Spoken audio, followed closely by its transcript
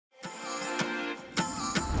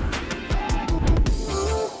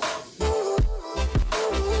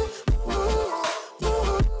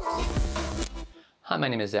my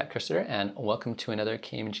name is Zaak Kerstetter, and welcome to another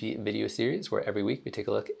KMG video series where every week we take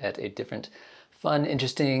a look at a different fun,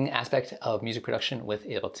 interesting aspect of music production with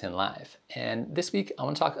Ableton Live. And this week I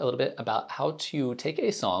want to talk a little bit about how to take a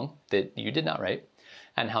song that you did not write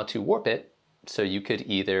and how to warp it so you could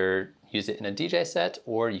either use it in a DJ set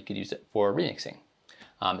or you could use it for remixing.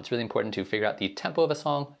 It's really important to figure out the tempo of a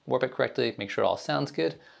song, warp it correctly, make sure it all sounds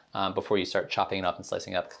good before you start chopping it up and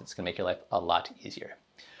slicing it up, because it's going to make your life a lot easier.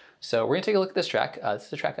 So we're going to take a look at this track. This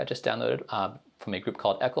is a track I just downloaded from a group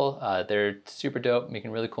called Ekel. They're super dope,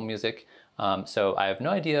 making really cool music. So I have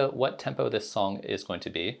no idea what tempo this song is going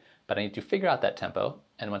to be, but I need to figure out that tempo.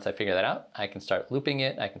 And once I figure that out, I can start looping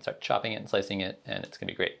it, I can start chopping it and slicing it, and it's going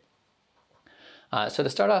to be great. So to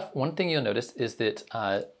start off, one thing you'll notice is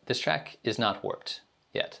that this track is not warped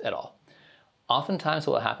yet at all. Oftentimes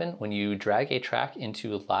what will happen when you drag a track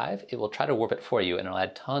into Live, it will try to warp it for you and it'll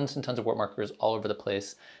add tons and tons of warp markers all over the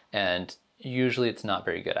place, and usually it's not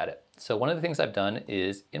very good at it. So one of the things I've done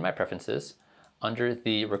is in my preferences, under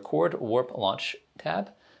the Record Warp Launch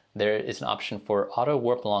tab, there is an option for Auto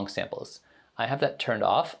Warp Long Samples. I have that turned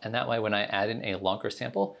off, and that way when I add in a longer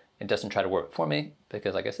sample, it doesn't try to warp it for me,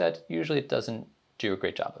 because like I said, usually it doesn't do a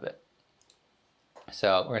great job of it.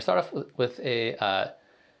 So we're gonna start off with a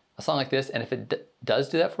song like this, and if it does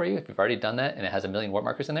do that for you, if you've already done that and it has a million warp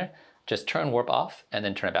markers in there, just turn warp off and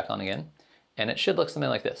then turn it back on again. And it should look something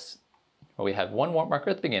like this, where we have one warp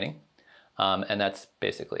marker at the beginning, and that's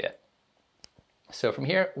basically it. So from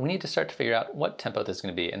here, we need to start to figure out what tempo this is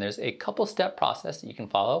going to be. And there's a couple step process that you can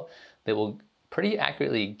follow that will pretty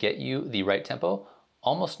accurately get you the right tempo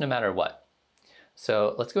almost no matter what.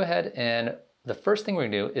 So let's go ahead, and the first thing we're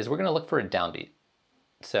going to do is we're going to look for a downbeat.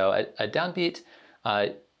 So a downbeat,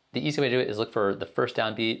 the easy way to do it is look for the first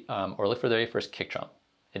downbeat or look for the very first kick drum.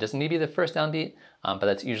 It doesn't need to be the first downbeat, but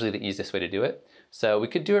that's usually the easiest way to do it. So we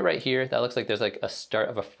could do it right here. That looks like there's like a start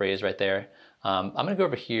of a phrase right there. I'm gonna go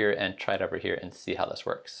over here and try it over here and see how this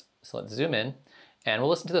works. So let's zoom in and we'll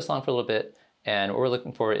listen to the song for a little bit, and what we're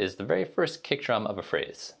looking for is the very first kick drum of a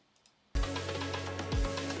phrase.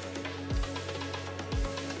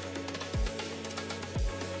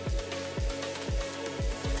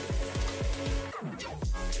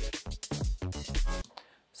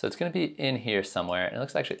 So it's going to be in here somewhere, and it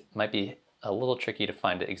looks actually might be a little tricky to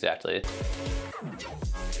find it exactly.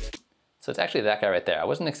 So it's actually that guy right there. I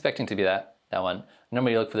wasn't expecting to be that one.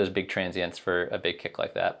 Normally you look for those big transients for a big kick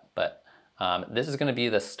like that, but this is going to be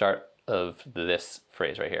the start of this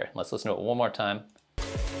phrase right here. Let's listen to it one more time.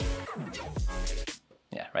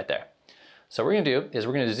 Yeah, right there. So what we're going to do is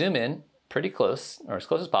we're going to zoom in pretty close, or as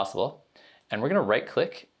close as possible, and we're going to right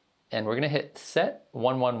click and we're going to hit set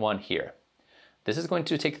 111 here. This is going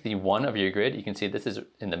to take the 1 of your grid. You can see this is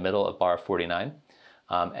in the middle of bar 49,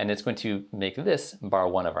 and it's going to make this bar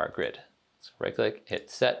 1 of our grid. So right click, hit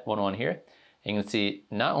set 111 here, and you can see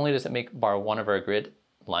not only does it make bar 1 of our grid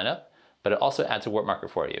line up, but it also adds a warp marker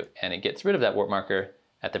for you, and it gets rid of that warp marker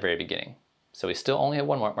at the very beginning. So we still only have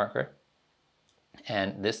one warp marker,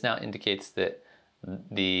 and this now indicates that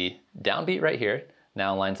the downbeat right here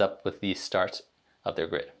now lines up with the start of their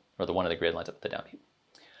grid, or the 1 of the grid lines up with the downbeat.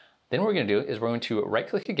 Then what we're going to do is we're going to right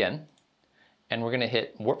click again, and we're going to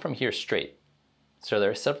hit warp from here straight. So there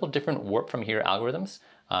are several different warp from here algorithms,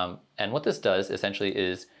 and what this does essentially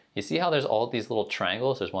is, you see how there's all these little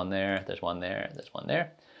triangles, there's one there, there's one there, there's one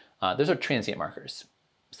there. Those are transient markers.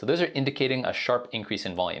 So those are indicating a sharp increase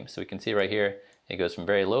in volume. So we can see right here, it goes from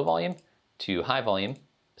very low volume to high volume,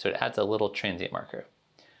 so it adds a little transient marker.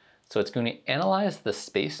 So it's going to analyze the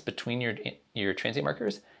space between your transient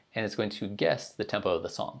markers, and it's going to guess the tempo of the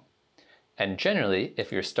song. And generally,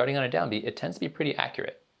 if you're starting on a downbeat, it tends to be pretty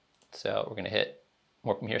accurate. So we're going to hit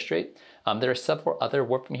warp from here straight. There are several other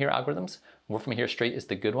warp from here algorithms. Warp from here straight is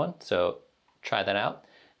the good one, so try that out.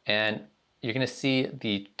 And you're going to see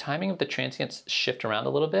the timing of the transients shift around a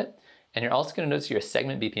little bit. And you're also going to notice your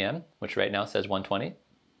segment BPM, which right now says 120,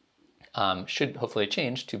 should hopefully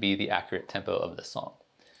change to be the accurate tempo of the song.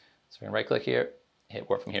 So we're going to right click here, hit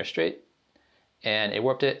warp from here straight, and it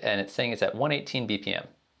warped it, and it's saying it's at 118 BPM.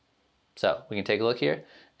 So we can take a look here,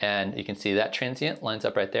 and you can see that transient lines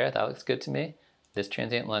up right there. That looks good to me. This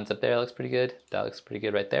transient lines up there, looks pretty good. That looks pretty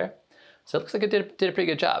good right there. So it looks like it did a pretty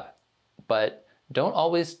good job, but don't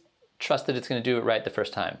always trust that it's going to do it right the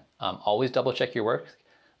first time. Always double check your work,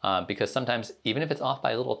 because sometimes even if it's off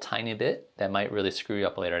by a little tiny bit, that might really screw you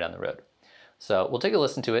up later down the road. So we'll take a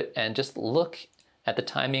listen to it and just look at the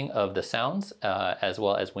timing of the sounds as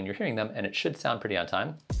well as when you're hearing them, and it should sound pretty on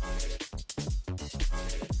time.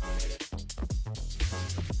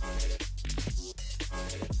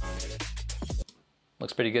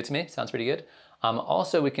 Looks pretty good to me, sounds pretty good.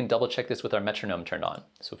 Also, we can double check this with our metronome turned on.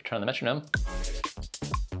 So if we turn on the metronome,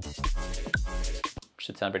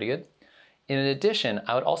 should sound pretty good. In addition,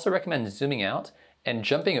 I would also recommend zooming out and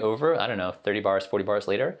jumping over, I don't know, 30 bars, 40 bars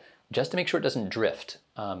later, just to make sure it doesn't drift.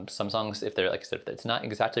 Some songs, if they're, like I said, if it's not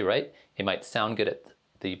exactly right, it might sound good at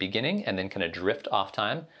the beginning and then kind of drift off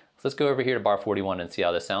time. So let's go over here to bar 41 and see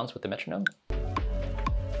how this sounds with the metronome.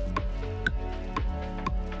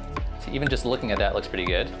 So even just looking at that looks pretty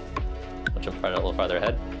good. We'll jump a little farther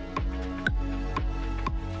ahead.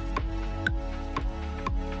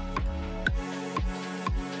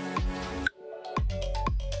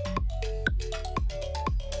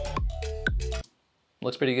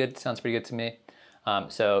 Looks pretty good, sounds pretty good to me.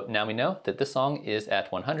 So now we know that this song is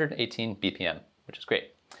at 118 BPM, which is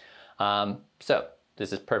great. So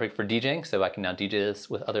this is perfect for DJing, so I can now DJ this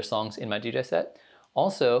with other songs in my DJ set.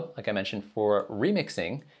 Also, like I mentioned, for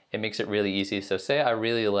remixing, it makes it really easy. So say I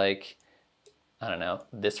really like, I don't know,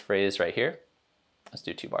 this phrase right here. Let's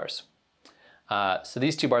do 2 bars. So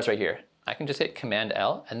these 2 bars right here, I can just hit Command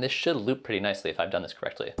L, and this should loop pretty nicely if I've done this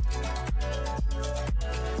correctly.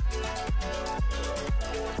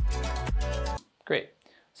 Great.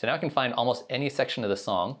 So now I can find almost any section of the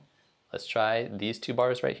song. Let's try these 2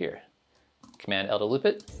 bars right here. Command L to loop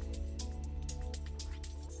it.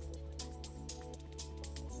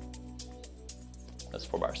 That's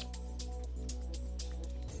 4 bars.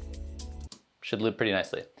 Should loop pretty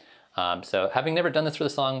nicely. So having never done this for the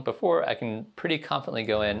song before, I can pretty confidently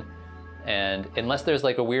go in, and unless there's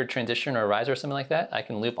like a weird transition or a rise or something like that, I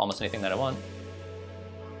can loop almost anything that I want.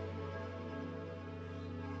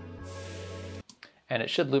 And it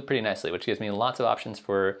should loop pretty nicely, which gives me lots of options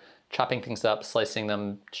for chopping things up, slicing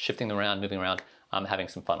them, shifting them around, moving around, having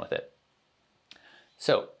some fun with it.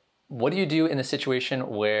 So what do you do in a situation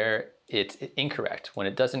where it's incorrect, when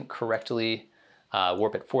it doesn't correctly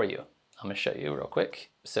warp it for you? I'm gonna show you real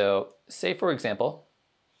quick. So say for example,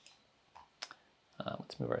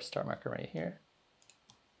 let's move our start marker right here.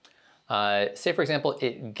 Say for example,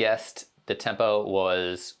 it guessed the tempo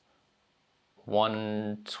was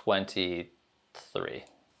 123,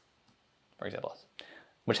 for example,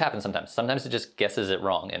 which happens sometimes. Sometimes it just guesses it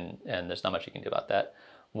wrong, and there's not much you can do about that.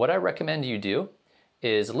 What I recommend you do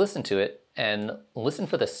is listen to it and listen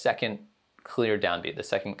for the second clear downbeat, the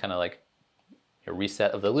second kind of like your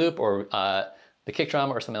reset of the loop or the kick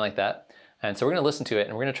drum or something like that. And so we're gonna listen to it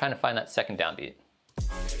and we're gonna try to find that second downbeat.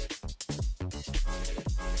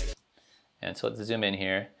 And so let's zoom in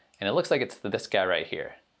here, and it looks like it's this guy right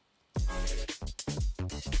here.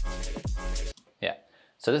 Yeah,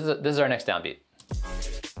 so this is our next downbeat.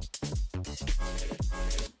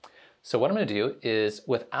 So what I'm gonna do is,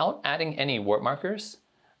 without adding any warp markers,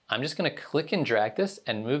 I'm just gonna click and drag this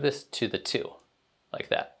and move this to the 2, like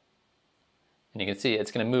that. And you can see it's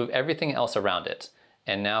gonna move everything else around it.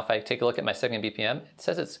 And now if I take a look at my second BPM, it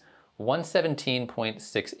says it's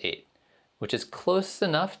 117.68, which is close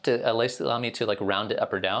enough to at least allow me to like round it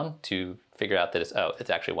up or down to figure out that it's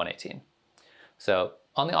actually 118. So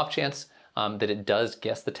on the off chance that it does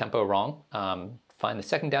guess the tempo wrong, find the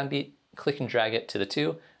second downbeat, click and drag it to the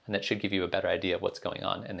 2, and that should give you a better idea of what's going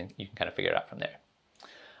on, and then you can kind of figure it out from there.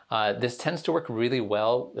 This tends to work really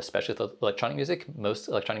well, especially with electronic music. Most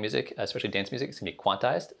electronic music, especially dance music, is going to be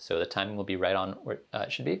quantized, so the timing will be right on where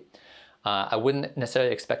it should be. I wouldn't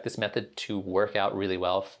necessarily expect this method to work out really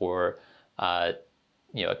well for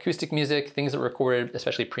acoustic music, things that were recorded,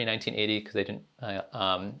 especially pre-1980, because they didn't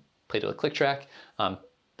play to a click track.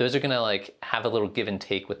 Those are going to like have a little give and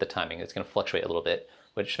take with the timing. It's going to fluctuate a little bit,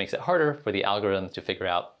 which makes it harder for the algorithm to figure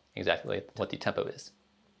out exactly what the tempo is.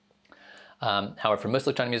 However, for most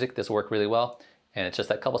electronic music, this will work really well, and it's just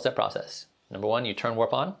that couple step process. Number 1, you turn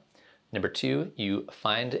warp on. Number 2, you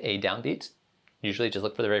find a downbeat. Usually just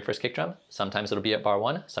look for the very first kick drum. Sometimes it'll be at bar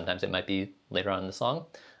 1, sometimes it might be later on in the song.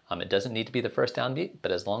 It doesn't need to be the first downbeat,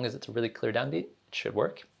 but as long as it's a really clear downbeat, it should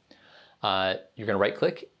work. You're gonna right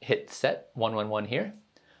click, hit set 111 here,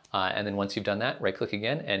 and then once you've done that, right click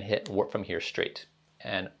again and hit warp from here straight.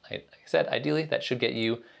 And like I said, ideally that should get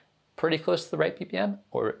you pretty close to the right BPM,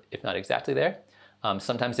 or if not exactly there.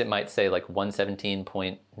 Sometimes it might say like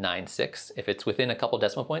 117.96. If it's within a couple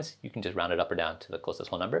decimal points, you can just round it up or down to the closest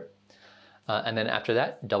whole number. And then after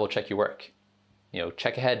that, double check your work.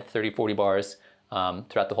 Check ahead 30, 40 bars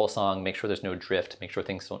throughout the whole song, make sure there's no drift, make sure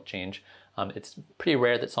things don't change. It's pretty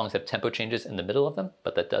rare that songs have tempo changes in the middle of them,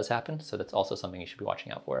 but that does happen, so that's also something you should be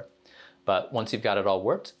watching out for. But once you've got it all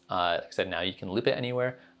warped, like I said, now you can loop it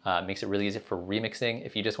anywhere. Makes it really easy for remixing.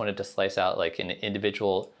 If you just wanted to slice out like an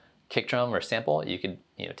individual kick drum or sample, you could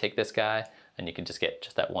take this guy and you can just get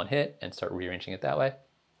just that one hit and start rearranging it that way.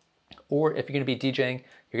 Or if you're going to be DJing,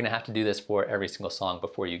 you're going to have to do this for every single song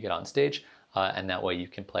before you get on stage, and that way you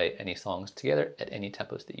can play any songs together at any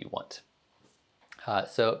tempos that you want.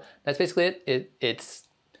 So that's basically it. It's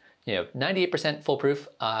 98% foolproof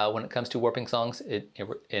when it comes to warping songs. It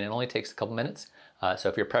only takes a couple minutes. So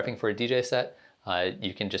if you're prepping for a DJ set,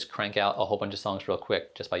 you can just crank out a whole bunch of songs real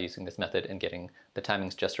quick just by using this method and getting the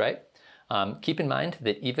timings just right. Keep in mind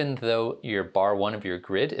that even though your bar 1 of your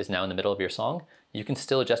grid is now in the middle of your song, you can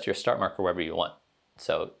still adjust your start marker wherever you want.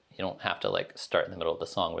 So you don't have to like start in the middle of the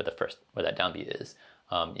song where that downbeat is.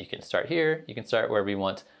 You can start here, you can start wherever you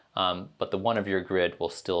want, but the 1 of your grid will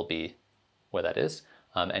still be where that is,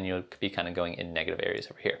 and you'll be kind of going in negative areas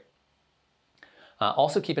over here.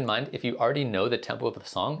 Also keep in mind, if you already know the tempo of the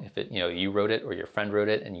song, if you wrote it or your friend wrote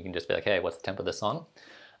it and you can just be like, hey, what's the tempo of the song?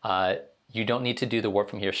 You don't need to do the warp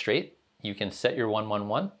from here straight. You can set your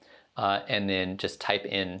 111 and then just type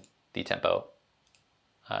in the tempo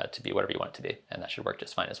to be whatever you want it to be, and that should work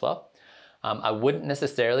just fine as well. I wouldn't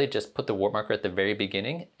necessarily just put the warp marker at the very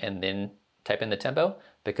beginning and then type in the tempo,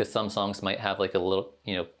 because some songs might have like a little,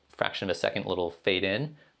 fraction of a second little fade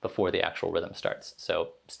in before the actual rhythm starts. So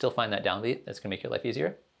still find that downbeat. That's gonna make your life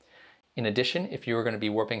easier. In addition, if you are gonna be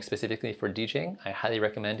warping specifically for DJing, I highly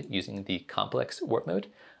recommend using the complex warp mode.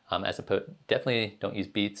 Definitely don't use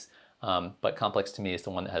beats, but complex to me is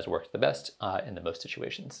the one that has worked the best in the most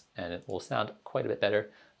situations, and it will sound quite a bit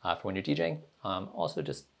better for when you're DJing. Also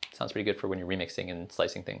just sounds pretty good for when you're remixing and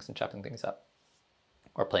slicing things and chopping things up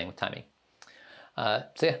or playing with timing.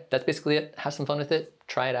 So yeah, that's basically it. Have some fun with it.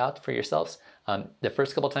 Try it out for yourselves. The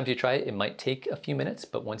first couple times you try it, it might take a few minutes,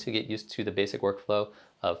 but once you get used to the basic workflow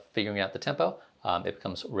of figuring out the tempo, it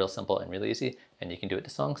becomes real simple and really easy, and you can do it to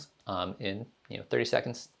songs in 30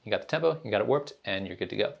 seconds. You got the tempo, you got it warped, and you're good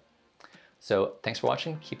to go. So thanks for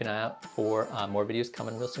watching. Keep an eye out for more videos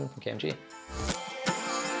coming real soon from KMG.